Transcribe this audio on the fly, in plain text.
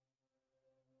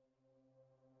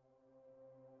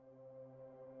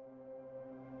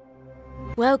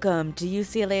Welcome to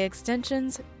UCLA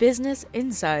Extension's Business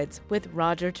Insights with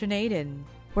Roger Tornadin,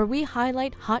 where we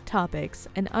highlight hot topics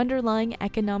and underlying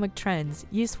economic trends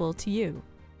useful to you.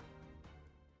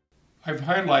 I've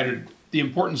highlighted the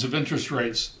importance of interest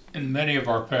rates in many of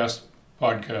our past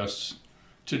podcasts.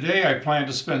 Today I plan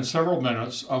to spend several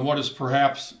minutes on what is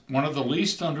perhaps one of the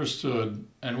least understood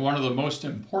and one of the most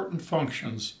important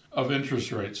functions of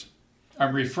interest rates.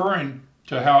 I'm referring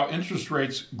to how interest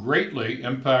rates greatly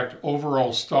impact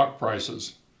overall stock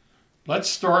prices. Let's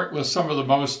start with some of the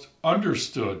most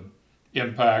understood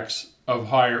impacts of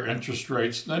higher interest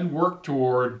rates, then work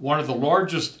toward one of the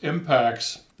largest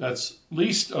impacts that's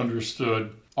least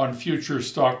understood on future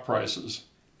stock prices.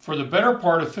 For the better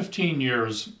part of 15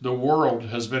 years, the world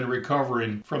has been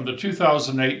recovering from the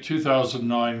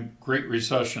 2008-2009 Great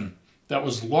Recession that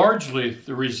was largely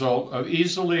the result of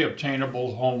easily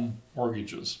obtainable home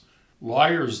mortgages,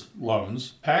 liar's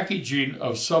loans, packaging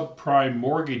of subprime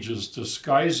mortgages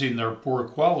disguising their poor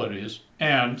qualities,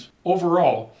 and,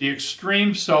 overall, the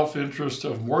extreme self-interest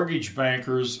of mortgage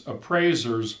bankers,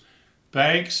 appraisers,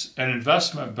 banks, and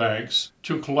investment banks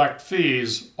to collect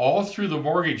fees all through the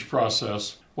mortgage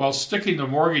process while sticking the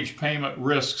mortgage payment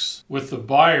risks with the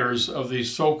buyers of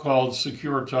these so-called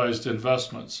securitized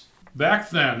investments.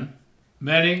 Back then,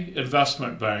 many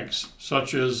investment banks,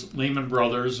 such as Lehman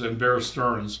Brothers and Bear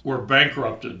Stearns, were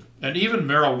bankrupted, and even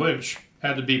Merrill Lynch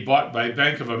had to be bought by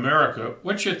Bank of America,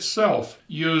 which itself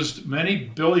used many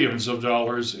billions of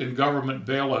dollars in government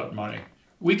bailout money.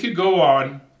 We could go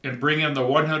on and bring in the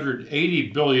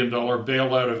 $180 billion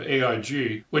bailout of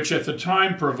AIG, which at the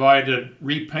time provided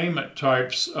repayment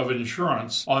types of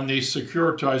insurance on these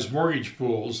securitized mortgage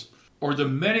pools, or the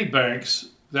many banks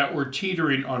that were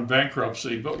teetering on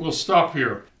bankruptcy. But we'll stop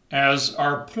here, as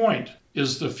our point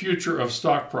is the future of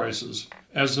stock prices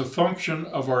as a function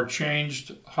of our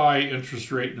changed high interest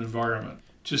rate environment.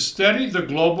 To steady the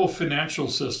global financial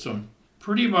system,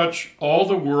 pretty much all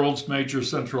the world's major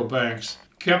central banks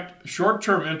kept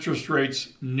short-term interest rates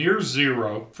near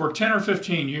zero for 10 or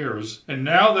 15 years, and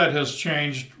now that has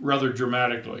changed rather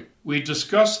dramatically. We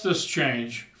discussed this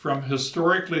change from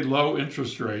historically low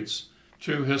interest rates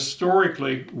to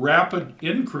historically rapid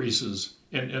increases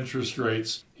in interest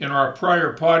rates in our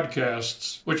prior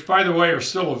podcasts, which, by the way, are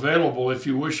still available if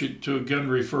you wish to again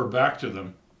refer back to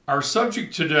them. Our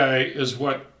subject today is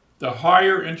what the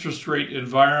higher interest rate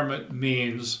environment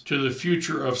means to the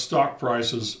future of stock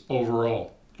prices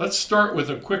overall. Let's start with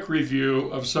a quick review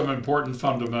of some important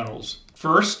fundamentals.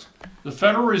 First, the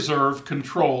Federal Reserve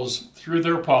controls, through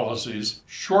their policies,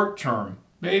 short-term,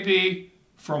 maybe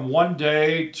from 1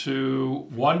 day to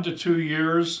 1 to 2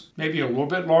 years, maybe a little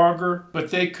bit longer, but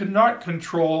they could not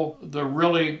control the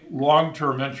really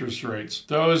long-term interest rates,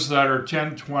 those that are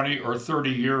 10, 20, or 30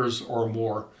 years or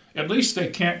more. At least they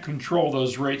can't control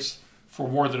those rates for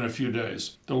more than a few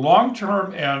days. The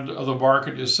long-term end of the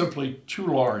market is simply too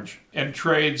large and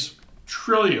trades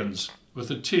trillions,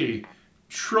 with a T,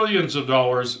 trillions of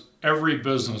dollars every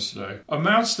business day,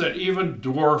 amounts that even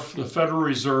dwarf the Federal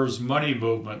Reserve's money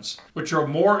movements, which are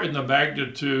more in the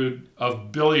magnitude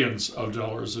of billions of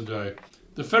dollars a day.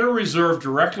 The Federal Reserve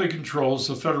directly controls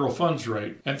the federal funds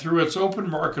rate, and through its open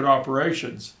market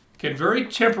operations, can very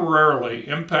temporarily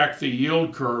impact the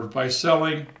yield curve by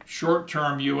selling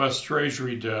short-term U.S.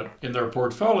 Treasury debt in their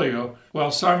portfolio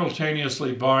while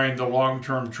simultaneously buying the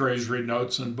long-term Treasury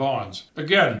notes and bonds.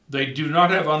 Again, they do not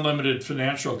have unlimited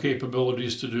financial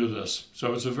capabilities to do this,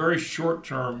 so it's a very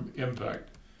short-term impact.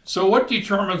 So what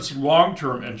determines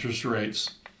long-term interest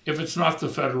rates if it's not the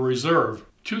Federal Reserve?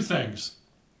 Two things.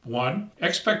 One,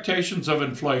 expectations of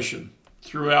inflation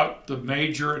throughout the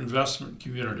major investment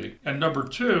community. And number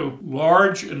two,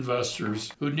 large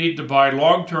investors who need to buy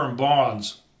long-term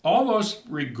bonds almost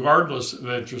regardless of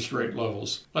interest rate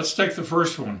levels. Let's take the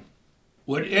first one.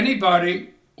 Would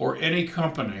anybody or any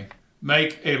company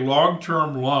make a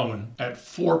long-term loan at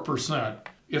 4%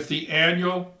 if the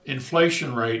annual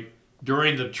inflation rate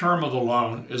during the term of the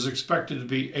loan is expected to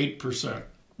be 8%?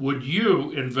 Would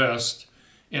you invest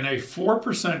in a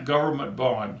 4% government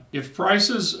bond if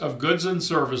prices of goods and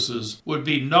services would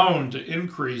be known to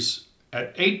increase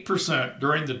at 8%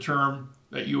 during the term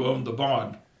that you own the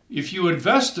bond? If you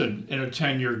invested in a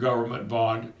 10-year government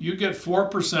bond, you get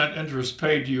 4% interest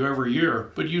paid to you every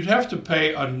year, but you'd have to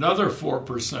pay another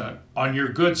 4% on your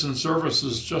goods and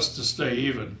services just to stay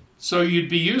even. So you'd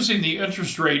be using the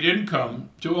interest rate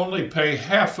income to only pay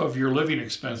half of your living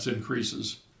expense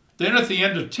increases. Then at the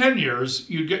end of 10 years,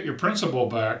 you'd get your principal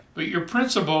back, but your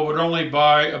principal would only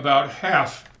buy about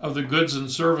half of the goods and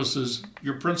services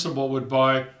your principal would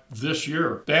buy this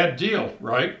year. Bad deal,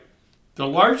 right? The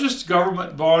largest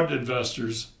government bond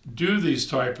investors do these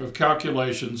type of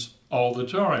calculations all the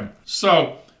time.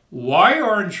 So, why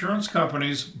are insurance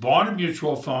companies, bond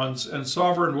mutual funds, and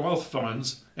sovereign wealth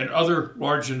funds and other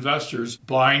large investors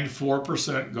buying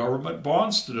 4% government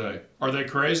bonds today? Are they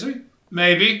crazy?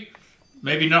 Maybe,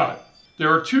 maybe not.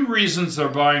 There are two reasons they're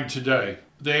buying today.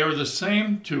 They are the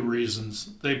same two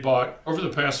reasons they bought over the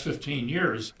past 15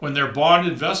 years when their bond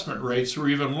investment rates were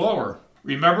even lower.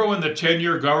 Remember when the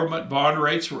 10-year government bond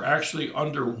rates were actually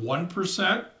under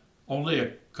 1% only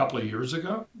a couple of years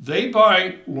ago? They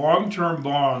buy long-term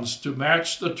bonds to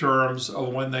match the terms of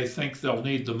when they think they'll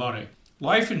need the money.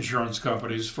 Life insurance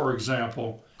companies, for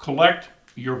example, collect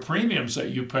your premiums that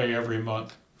you pay every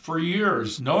month for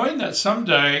years, knowing that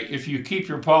someday, if you keep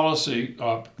your policy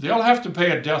up, they'll have to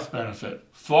pay a death benefit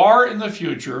far in the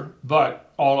future,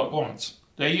 but all at once.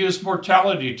 They use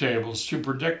mortality tables to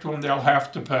predict when they'll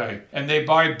have to pay, and they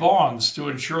buy bonds to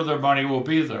ensure their money will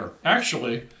be there.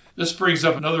 Actually, this brings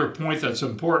up another point that's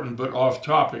important but off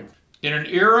topic. In an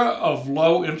era of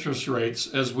low interest rates,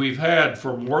 as we've had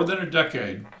for more than a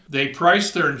decade, they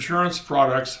price their insurance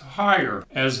products higher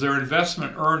as their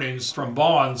investment earnings from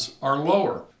bonds are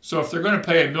lower. So if they're going to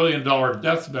pay $1 million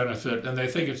death benefit and they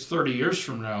think it's 30 years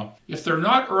from now, if they're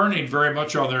not earning very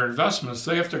much on their investments,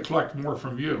 they have to collect more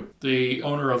from you, the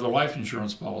owner of the life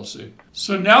insurance policy.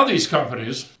 So now these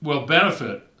companies will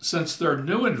benefit since their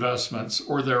new investments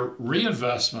or their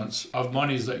reinvestments of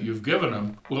monies that you've given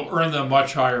them will earn them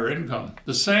much higher income.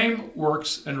 The same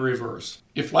works in reverse.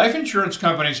 If life insurance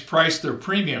companies price their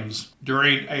premiums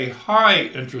during a high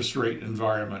interest rate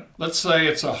environment, let's say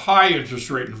it's a high interest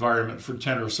rate environment for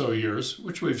 10 or so years,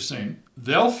 which we've seen,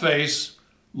 they'll face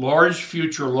large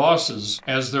future losses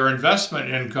as their investment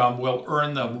income will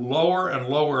earn them lower and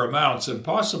lower amounts, and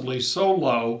possibly so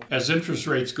low as interest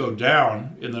rates go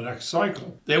down in the next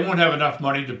cycle, they won't have enough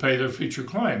money to pay their future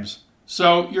claims.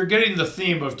 So you're getting the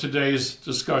theme of today's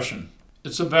discussion.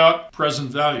 It's about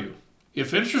present value.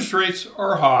 If interest rates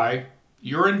are high,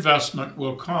 your investment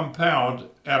will compound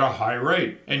at a high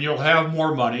rate, and you'll have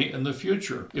more money in the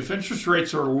future. If interest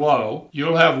rates are low,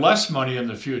 you'll have less money in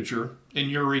the future in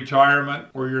your retirement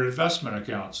or your investment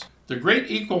accounts. The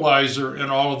great equalizer in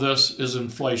all of this is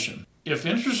inflation. If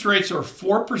interest rates are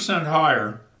 4%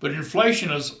 higher, but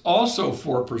inflation is also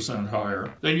 4%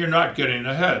 higher, then you're not getting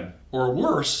ahead. Or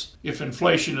worse, if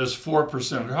inflation is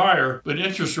 4% higher, but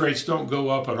interest rates don't go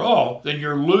up at all, then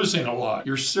you're losing a lot.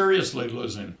 You're seriously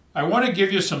losing. I want to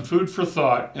give you some food for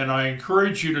thought, and I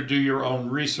encourage you to do your own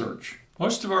research.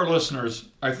 Most of our listeners,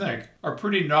 I think, are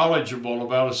pretty knowledgeable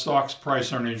about a stock's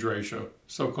price-earnings ratio,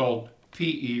 so-called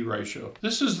PE ratio.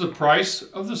 This is the price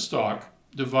of the stock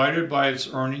divided by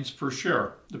its earnings per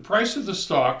share. The price of the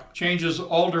stock changes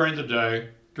all during the day,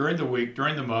 during the week,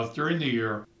 during the month, during the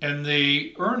year, and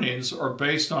the earnings are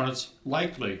based on its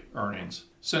likely earnings.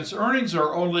 Since earnings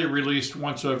are only released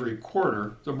once every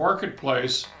quarter, the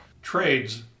marketplace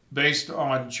trades based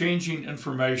on changing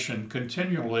information,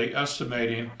 continually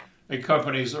estimating a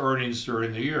company's earnings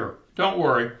during the year. Don't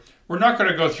worry, we're not going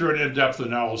to go through an in-depth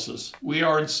analysis. We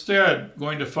are instead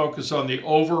going to focus on the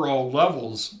overall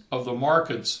levels of the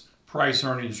market's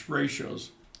price-earnings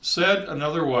ratios. Said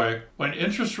another way, when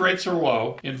interest rates are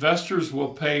low, investors will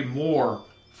pay more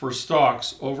for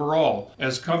stocks overall,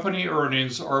 as company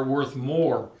earnings are worth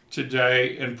more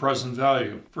today in present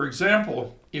value. For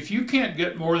example, if you can't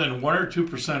get more than 1 or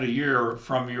 2% a year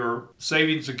from your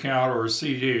savings account or a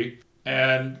CD,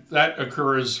 and that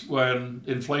occurs when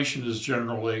inflation is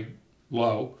generally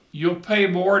low, you'll pay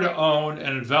more to own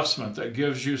an investment that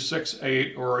gives you 6,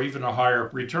 8, or even a higher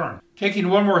return. Taking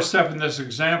one more step in this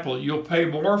example, you'll pay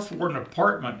more for an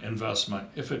apartment investment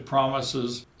if it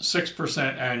promises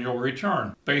 6% annual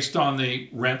return based on the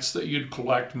rents that you'd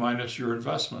collect minus your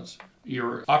investments,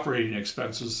 your operating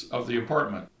expenses of the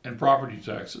apartment, and property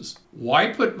taxes. Why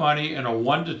put money in a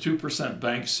 1 to 2%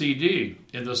 bank CD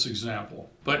in this example?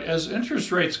 But as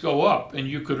interest rates go up and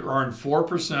you could earn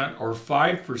 4% or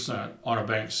 5% on a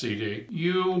bank CD,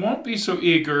 you won't be so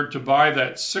eager to buy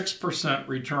that 6%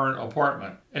 return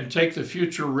apartment and take the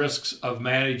future risks of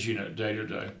managing it day to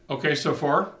day. Okay, so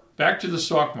far? Back to the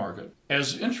stock market.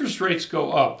 As interest rates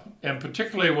go up, and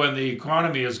particularly when the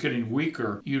economy is getting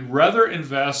weaker, you'd rather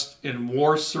invest in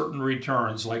more certain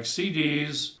returns like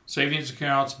CDs, savings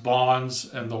accounts, bonds,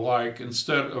 and the like,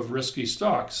 instead of risky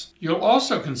stocks. You'll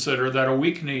also consider that a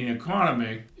weakening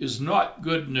economy is not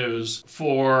good news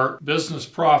for business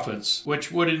profits,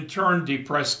 which would in turn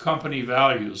depress company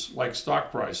values like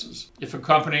stock prices. If a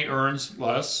company earns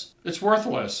less, it's worth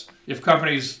less. If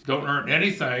companies don't earn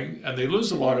anything and they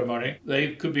lose a lot of money,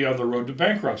 they could be on the road to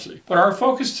bankruptcy. But our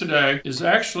focus today today is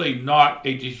actually not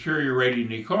a deteriorating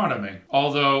economy,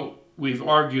 although we've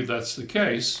argued that's the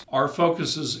case. Our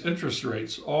focus is interest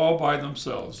rates all by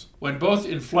themselves. When both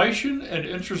inflation and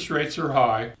interest rates are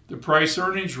high, the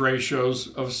price-earnings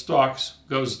ratios of stocks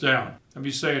goes down. Let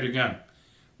me say it again.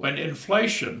 When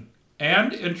inflation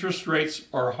and interest rates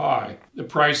are high, the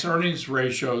price-earnings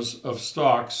ratios of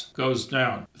stocks goes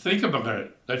down. Think about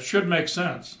it. That should make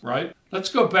sense, right? Let's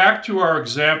go back to our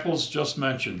examples just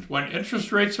mentioned. When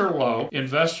interest rates are low,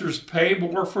 investors pay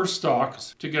more for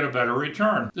stocks to get a better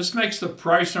return. This makes the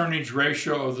price-earnings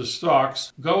ratio of the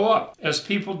stocks go up. As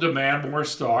people demand more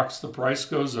stocks, the price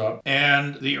goes up,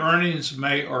 and the earnings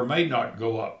may or may not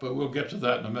go up, but we'll get to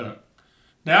that in a minute.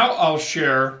 Now I'll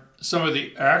share some of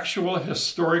the actual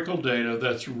historical data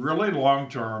that's really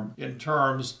long-term in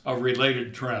terms of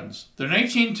related trends. The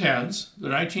 1910s, the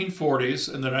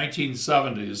 1940s, and the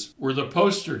 1970s were the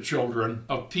poster children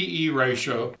of P/E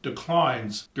ratio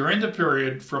declines during the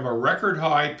period from a record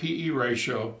high P/E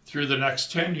ratio through the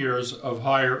next 10 years of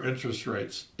higher interest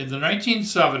rates. In the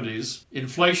 1970s,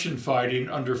 inflation fighting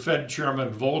under Fed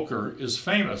Chairman Volcker is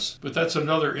famous, but that's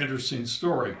another interesting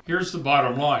story. Here's the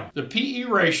bottom line. The P/E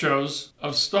ratios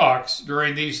of stocks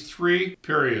during these three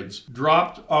periods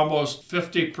dropped almost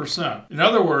 50%. In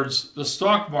other words, the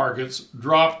stock markets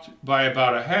dropped by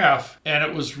about a half, and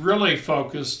it was really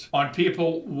focused on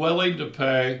people willing to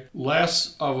pay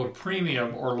less of a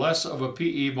premium or less of a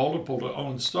PE multiple to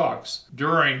own stocks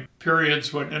during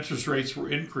periods when interest rates were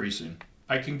increasing.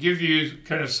 I can give you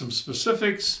kind of some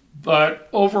specifics, but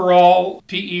overall,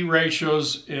 PE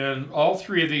ratios in all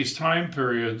three of these time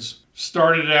periods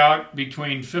started out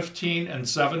between 15 and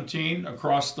 17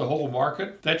 across the whole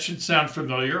market. That should sound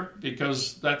familiar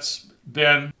because that's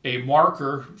been a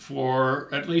marker for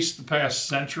at least the past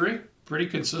century, pretty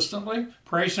consistently.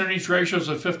 Price earnings ratios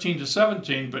of 15 to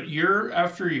 17, but year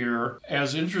after year,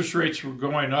 as interest rates were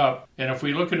going up, and if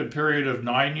we look at a period of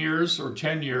 9 years or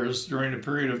 10 years during a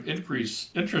period of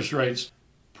increased interest rates,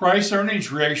 price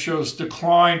earnings ratios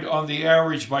declined on the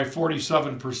average by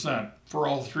 47% for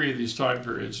all three of these time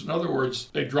periods. In other words,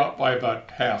 they dropped by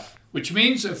about half, which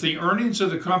means if the earnings of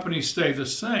the company stay the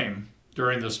same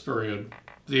during this period,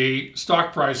 the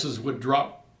stock prices would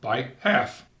drop by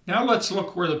half. Now let's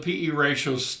look where the PE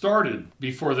ratios started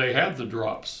before they had the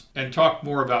drops and talk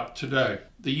more about today.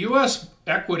 The U.S.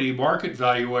 equity market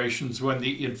valuations when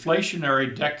the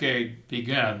inflationary decade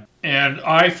began, and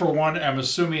I, for one, am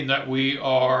assuming that we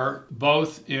are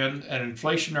both in an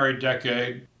inflationary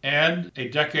decade and a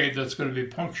decade that's going to be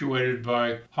punctuated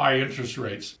by high interest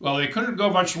rates. Well, they couldn't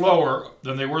go much lower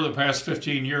than they were the past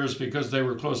 15 years because they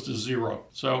were close to zero.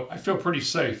 So I feel pretty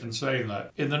safe in saying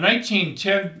that. In the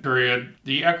 1910 period,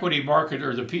 the equity market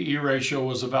or the PE ratio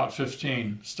was about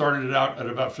 15. Started out at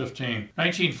about 15.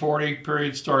 1940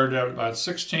 period started out at about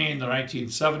 16. The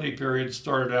 1970 period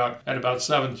started out at about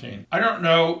 17. I don't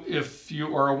know if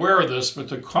you are aware of this, but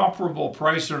the comparable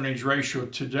price earnings ratio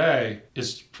today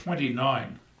is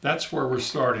 29. That's where we're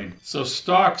starting. So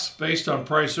stocks based on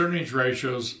price earnings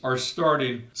ratios are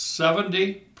starting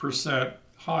 70%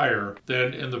 higher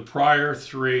than in the prior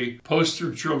three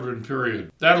poster children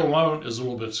period. That alone is a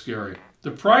little bit scary.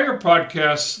 The prior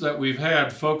podcasts that we've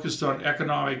had focused on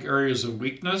economic areas of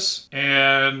weakness,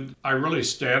 and I really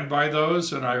stand by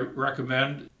those, and I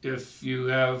recommend if you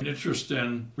have an interest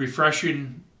in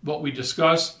refreshing what we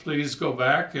discussed, please go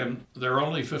back, and they're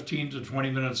only 15 to 20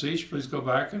 minutes each. Please go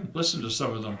back and listen to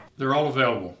some of them. They're all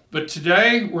available. But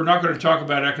today, we're not going to talk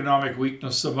about economic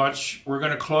weakness so much. We're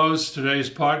going to close today's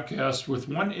podcast with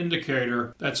one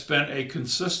indicator that's been a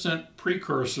consistent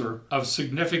precursor of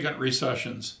significant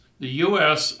recessions. The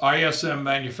U.S. ISM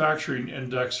Manufacturing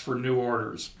Index for new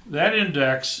orders. That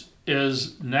index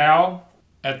is now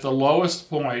at the lowest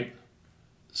point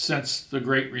since the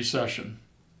Great Recession.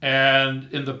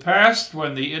 And in the past,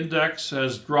 when the index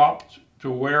has dropped to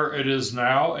where it is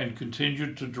now and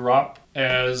continued to drop,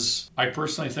 as I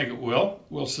personally think it will,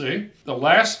 we'll see. The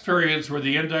last periods where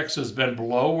the index has been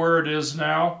below where it is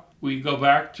now, we go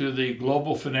back to the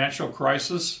global financial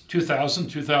crisis, 2000,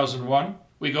 2001.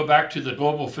 We go back to the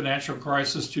global financial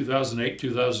crisis, 2008,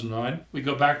 2009. We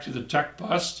go back to the tech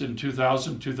bust in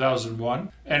 2000,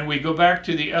 2001. And we go back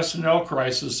to the S&L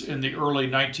crisis in the early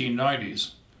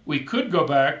 1990s. We could go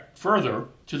back further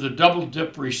to the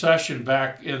double-dip recession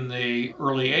back in the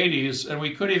early 80s, and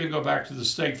we could even go back to the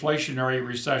stagflationary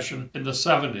recession in the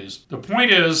 70s. The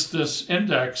point is, this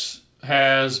index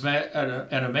has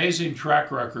an amazing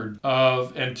track record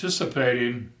of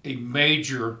anticipating a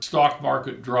major stock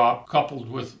market drop coupled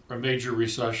with a major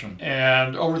recession.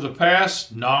 And over the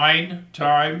past 9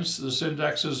 times this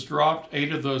index has dropped,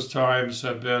 8 of those times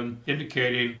have been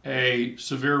indicating a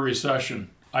severe recession.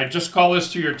 I just call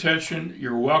this to your attention.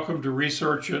 You're welcome to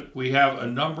research it. We have a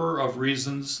number of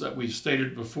reasons that we've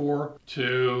stated before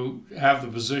to have the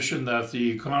position that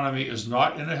the economy is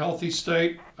not in a healthy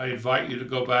state. I invite you to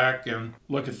go back and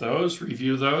look at those,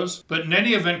 review those. But in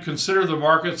any event, consider the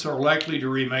markets are likely to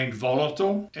remain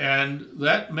volatile, and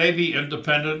that may be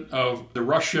independent of the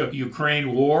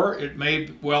Russia-Ukraine war. It may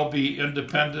well be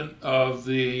independent of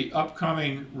the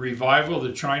upcoming revival of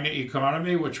the China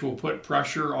economy, which will put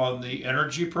pressure on the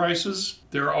energy prices.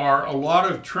 There are a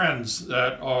lot of trends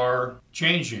that are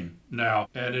changing now.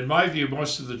 And in my view,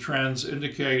 most of the trends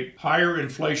indicate higher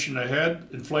inflation ahead.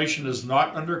 Inflation is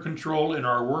not under control in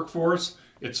our workforce.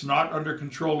 It's not under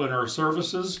control in our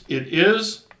services. It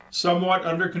is somewhat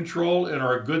under control in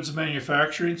our goods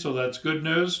manufacturing, so that's good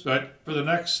news. But for the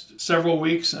next several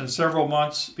weeks and several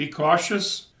months, be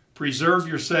cautious. Preserve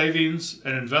your savings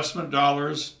and investment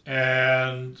dollars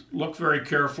and look very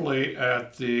carefully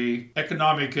at the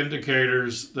economic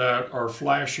indicators that are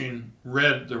flashing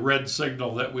red, the red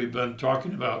signal that we've been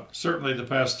talking about, certainly the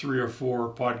past 3 or 4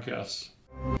 podcasts.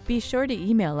 Be sure to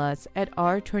email us at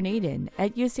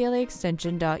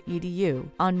rtornadin@uclaextension.edu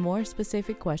on more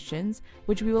specific questions,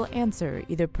 which we will answer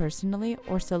either personally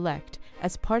or select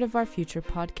as part of our future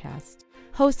podcast.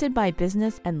 Hosted by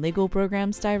Business and Legal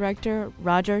Programs Director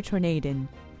Roger Tornadin.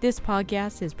 This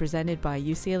podcast is presented by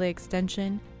UCLA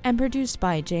Extension and produced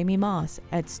by Jamie Moss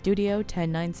at Studio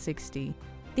 10960.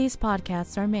 These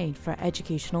podcasts are made for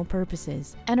educational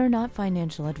purposes and are not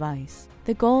financial advice.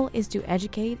 The goal is to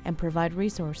educate and provide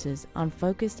resources on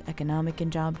focused economic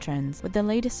and job trends with the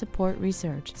latest support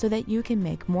research so that you can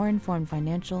make more informed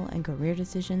financial and career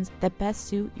decisions that best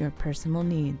suit your personal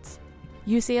needs.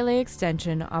 UCLA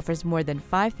Extension offers more than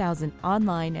 5,000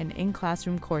 online and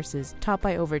in-classroom courses taught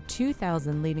by over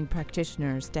 2,000 leading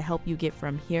practitioners to help you get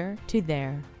from here to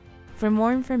there. For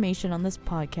more information on this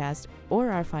podcast or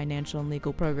our financial and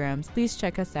legal programs, please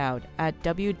check us out at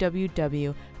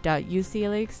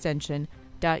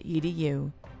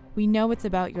www.uclaextension.edu. We know it's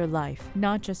about your life,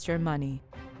 not just your money.